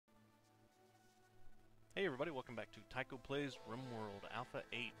Hey everybody, welcome back to Tyco Plays RimWorld Alpha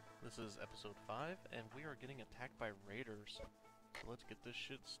 8. This is episode 5, and we are getting attacked by raiders. So let's get this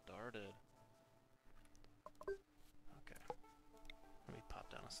shit started. Okay. Let me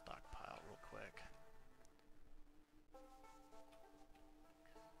pop down a stockpile real quick.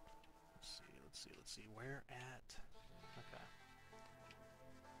 Let's see. Where at? Okay.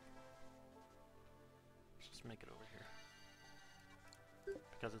 Let's just make it over here.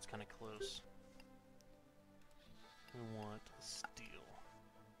 Because it's kind of close. We want steel.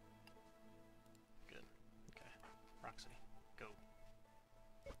 Good. Okay. Roxy, go.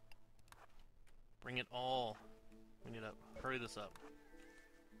 Bring it all. We need to hurry this up.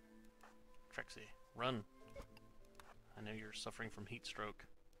 Trexie, run. I know you're suffering from heat stroke,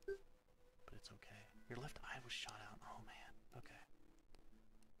 but it's okay. Your left eye was shot out. Oh man. Okay.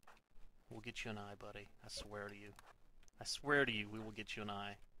 We'll get you an eye, buddy. I swear to you. I swear to you, we will get you an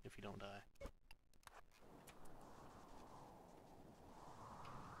eye if you don't die.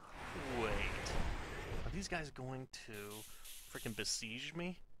 Wait. Are these guys going to freaking besiege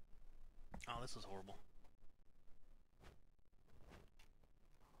me? Oh, this is horrible.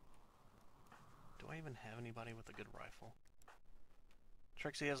 Do I even have anybody with a good rifle?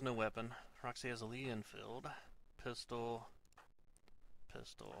 Trexie has no weapon. Roxy has a Lee Enfield, pistol, and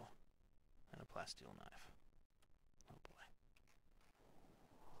a plasteel knife. Oh boy.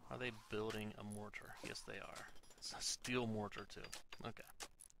 Are they building a mortar? Yes, they are. It's a steel mortar too. Okay.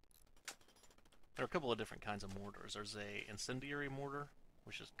 There are a couple of different kinds of mortars. There's a incendiary mortar,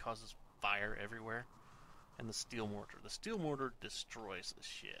 which just causes fire everywhere, and the steel mortar. The steel mortar destroys the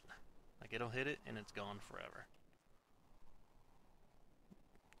shit. Like, it'll hit it, and it's gone forever.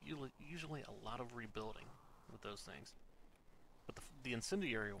 Usually a lot of rebuilding with those things. But the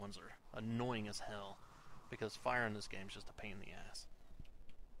incendiary ones are annoying as hell, because fire in this game is just a pain in the ass.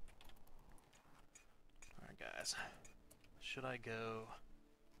 Alright, guys. Should I go...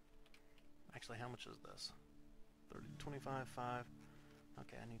 Actually, how much is this? 30, 25, 5.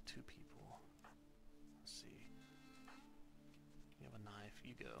 Okay, I need 2 people. Let's see. You have a knife.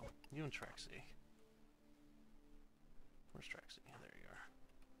 You go. You and Trexie. Where's Trexie? There you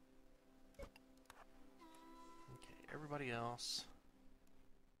are. Okay, everybody else.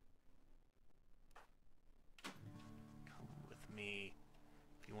 Come with me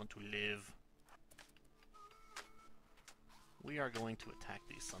if you want to live. We are going to attack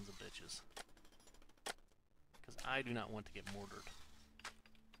these sons of bitches. Because I do not want to get mortared.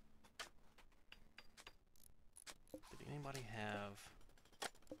 Did anybody have...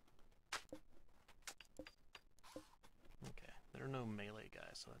 Okay, there are no melee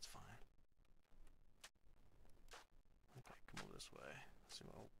guys, so that's fine. Okay, come over this way. Let's see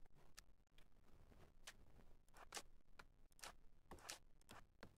what...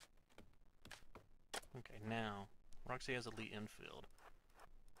 Okay, now... Roxy has a Lee Enfield.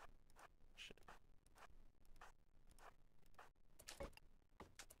 Shit.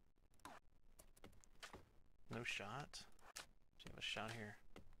 No shot? Do you have a shot here?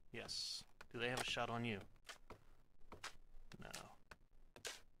 Yes. Do they have a shot on you? No.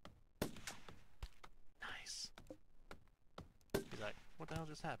 Nice. He's like, what the hell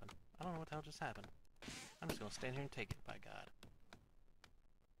just happened? I don't know what the hell just happened. I'm just gonna stand here and take it, by God.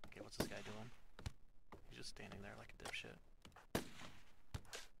 Okay, what's this guy doing? He's just standing there like a dipshit.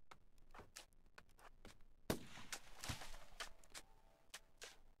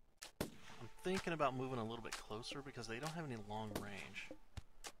 I'm thinking about moving a little bit closer because they don't have any long range.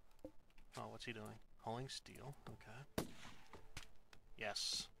 Oh, what's he doing? Hauling steel. Okay.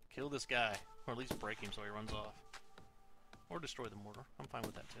 Yes. Kill this guy. Or at least break him so he runs off. Or destroy the mortar. I'm fine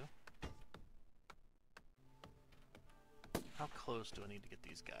with that too. How close do I need to get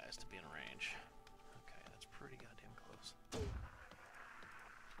these guys to be in range? Okay, that's pretty goddamn close.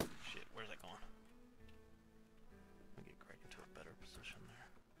 Shit, where's that going? Let me get Greg into a better position there.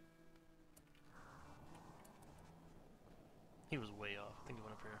 He was way off. I think he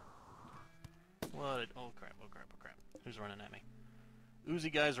went up here. What? Oh crap, oh crap, oh crap. Who's running at me?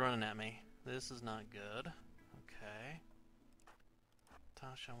 Uzi guy's running at me. This is not good. Okay.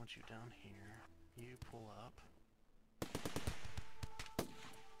 Tasha, I want you down here. You pull up.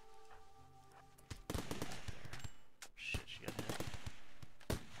 Shit, she got hit.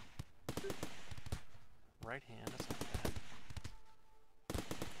 Right hand, that's not bad.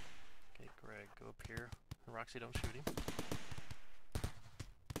 Okay, Greg, go up here. Roxy, don't shoot him.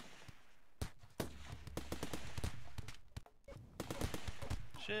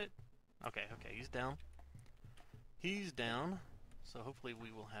 Shit. Okay, he's down. He's down. So hopefully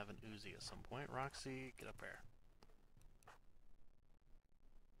we will have an Uzi at some point. Roxy, get up there.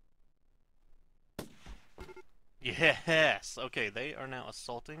 Yes! Okay, they are now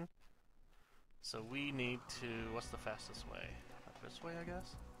assaulting. So we need to... What's the fastest way? This way, I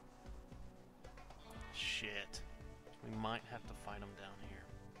guess? Shit. We might have to fight them down here.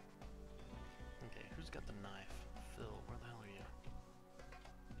 Okay, who's got the knife? Phil, where the hell are you?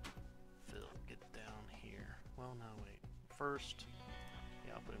 Phil, get down here. Well, no, wait. First...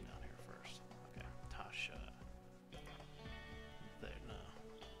 Yeah, I'll put him down here first. Okay, Tasha. There, no.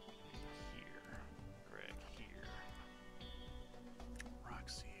 Here. Greg, here.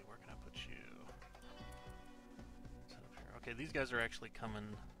 Roxy, where can I put you? Set up here. Okay, these guys are actually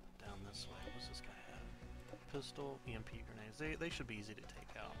coming down this way. What's this guy have? Pistol, EMP grenades. They should be easy to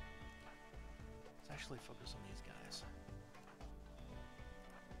take out. Let's actually focus on these guys.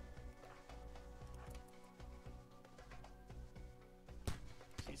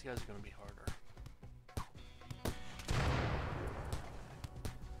 These guys are going to be harder.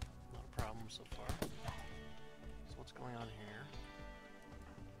 Not a problem so far. So what's going on here?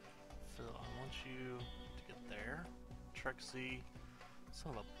 Phil, I want you to get there. Trexie,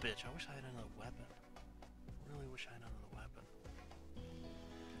 son of a bitch. I wish I had another weapon. I really wish I had another weapon.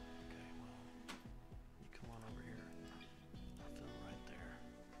 Okay, well, you come on over here. Phil, right there.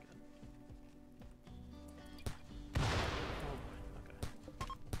 Good. Oh boy, okay.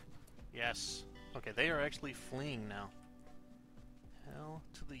 Yes. Okay, they are actually fleeing now. Hell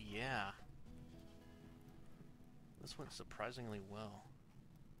to the yeah. This went surprisingly well.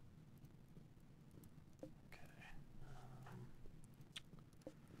 Okay.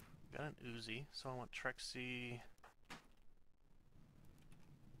 Got an Uzi, so I want Trexie.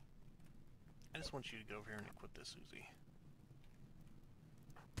 I just want you to go over here and equip this Uzi.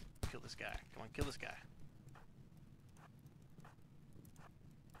 Kill this guy. Come on, kill this guy.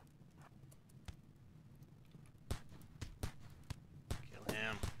 Kill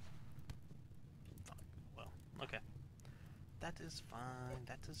him. Fuck. Well, okay. That is fine.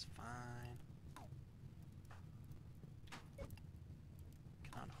 That is fine.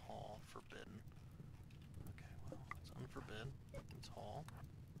 Cannot haul. Forbidden. Okay, well, it's unforbid. It's haul.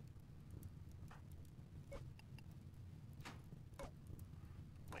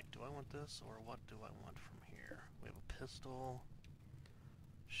 Wait, do I want this, or what do I want from here? We have a pistol.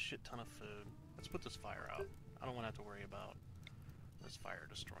 Shit ton of food. Let's put this fire out. I don't want to have to worry about this fire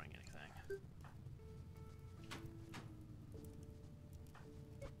destroying anything.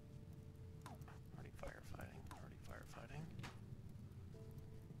 Already firefighting. Already firefighting.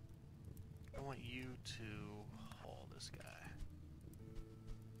 I want you to haul this guy.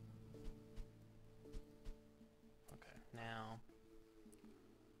 Okay, now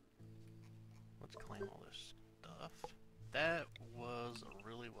let's claim all this stuff. That was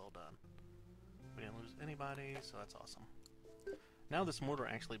really well done. We didn't lose anybody, so that's awesome. Now this mortar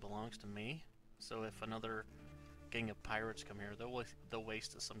actually belongs to me, so if another gang of pirates come here, they'll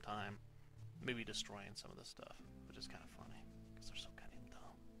waste us some time, maybe destroying some of this stuff, which is kind of funny, because they're so goddamn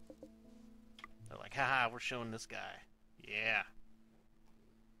dumb. They're like, haha, we're showing this guy. Yeah.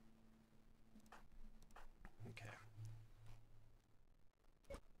 Okay.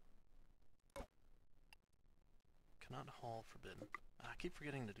 Cannot haul forbidden. I keep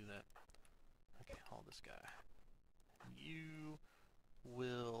forgetting to do that. Okay, haul this guy. You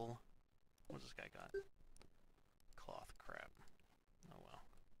will... What's this guy got? Cloth crap. Oh well.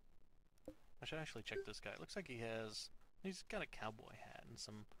 I should actually check this guy. It looks like he has... He's got a cowboy hat and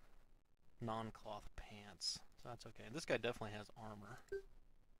some non-cloth pants. So that's okay. This guy definitely has armor.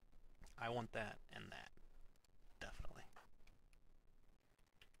 I want that and that. Definitely.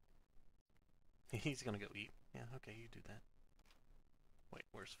 He's gonna go eat. Yeah, okay, you do that. Wait,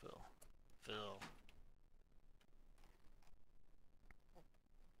 where's Phil? Phil.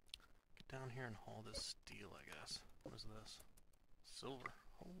 Get down here and haul this steel, I guess. What is this? Silver.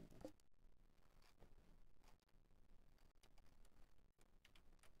 Oh.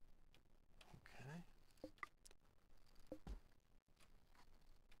 Okay.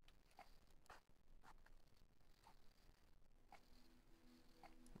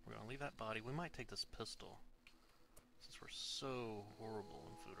 We're gonna leave that body. We might take this pistol, since we're so horrible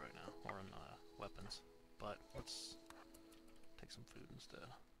in food right now, or in weapons. But let's take some food instead.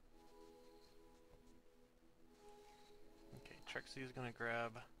 Okay, Trexie is gonna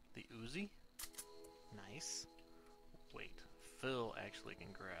grab the Uzi. Nice. Wait, Phil actually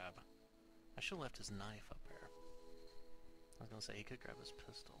can grab... I should have left his knife up there. I was gonna say he could grab his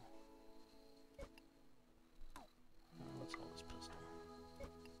pistol. Let's hold his pistol.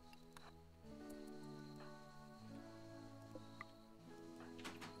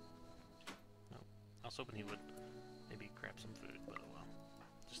 Nope. I was hoping he would maybe grab some food, but oh well.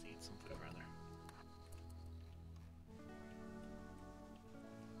 Just eat some food rather.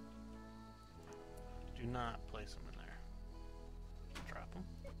 not place them in there. Drop them.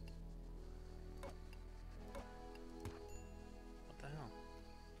 What the hell?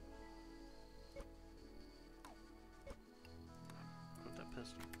 Put that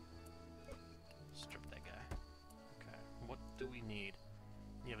pistol. Strip that guy. Okay. What do we need?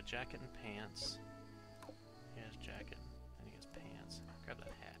 You have a jacket and pants. He has jacket and he has pants. Grab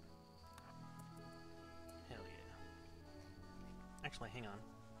that hat. Hell yeah. Actually, hang on.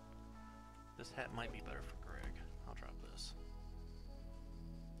 This hat might be better for Greg. I'll drop this.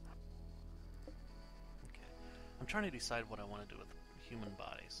 Okay. I'm trying to decide what I want to do with human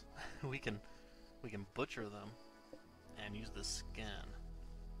bodies. we can butcher them and use the skin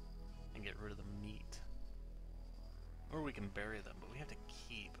and get rid of the meat. Or we can bury them, but we have to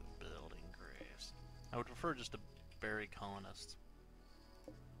keep building graves. I would prefer just to bury colonists.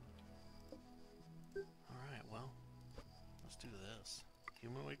 Alright, well, let's do this.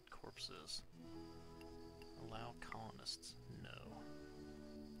 Humanoid corpses. Allow colonists. No.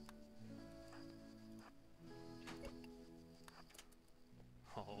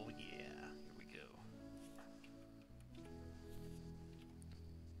 Oh yeah, here we go.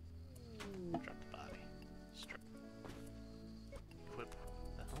 Drop the body. Strip. Equip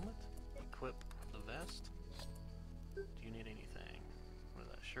the helmet. Equip the vest. Do you need anything? What is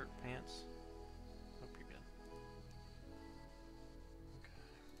that? Shirt, pants? Hope you're good. Okay.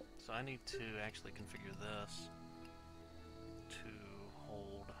 So I need to actually configure this to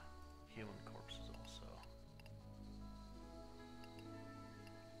hold human corpses also.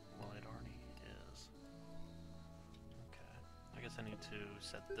 Well, it already is. Okay. I guess I need to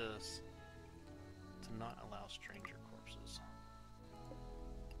set this to not allow stranger corpses.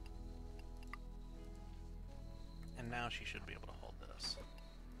 And now she should be able to hold this.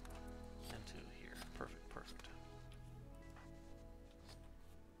 And to here. Perfect, perfect.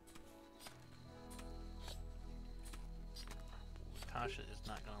 Tasha is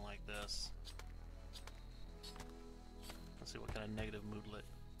not going to like this. Let's see what kind of negative moodlet.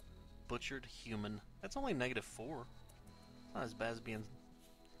 Butchered human. That's only -4. It's not as bad as being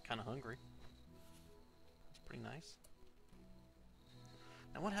kind of hungry. That's pretty nice.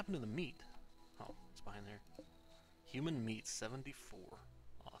 Now what happened to the meat? Oh, it's behind there. Human meat 74.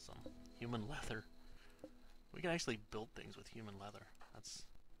 Awesome. Human leather. We can actually build things with human leather. That's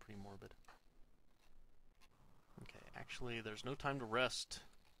pretty morbid. Okay, actually, there's no time to rest.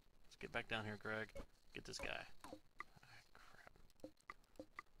 Let's get back down here, Greg. Get this guy. Ah, crap.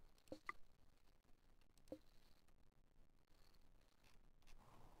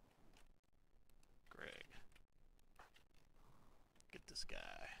 Greg. Get this guy.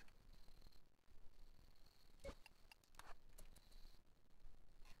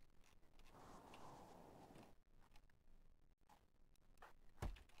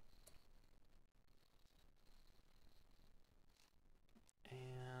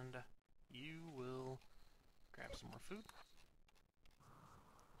 And you will grab some more food.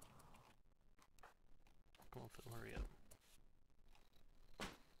 Come on, Phil, hurry up.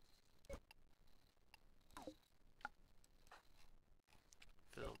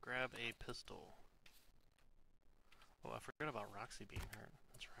 Phil, grab a pistol. Oh, I forgot about Roxy being hurt.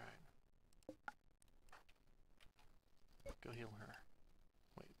 That's right. Go heal her.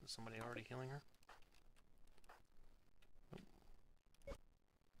 Wait, is somebody already healing her?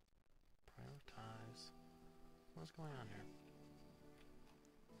 Prioritize. What's going on here?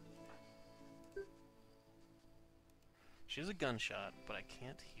 She has a gunshot, but I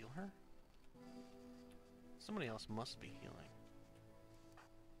can't heal her? Somebody else must be healing.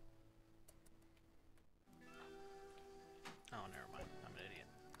 Oh, never mind. I'm an idiot.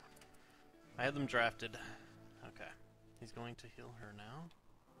 I had them drafted. Okay. He's going to heal her now.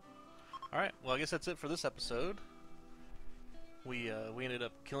 Alright, well I guess that's it for this episode. We ended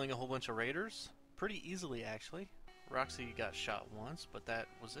up killing a whole bunch of raiders. Pretty easily, actually. Roxy got shot once, but that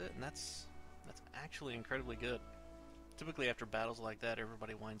was it. And that's actually incredibly good. Typically after battles like that,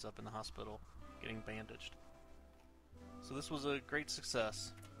 everybody winds up in the hospital getting bandaged. So this was a great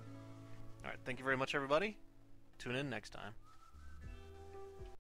success. Alright, thank you very much, everybody. Tune in next time.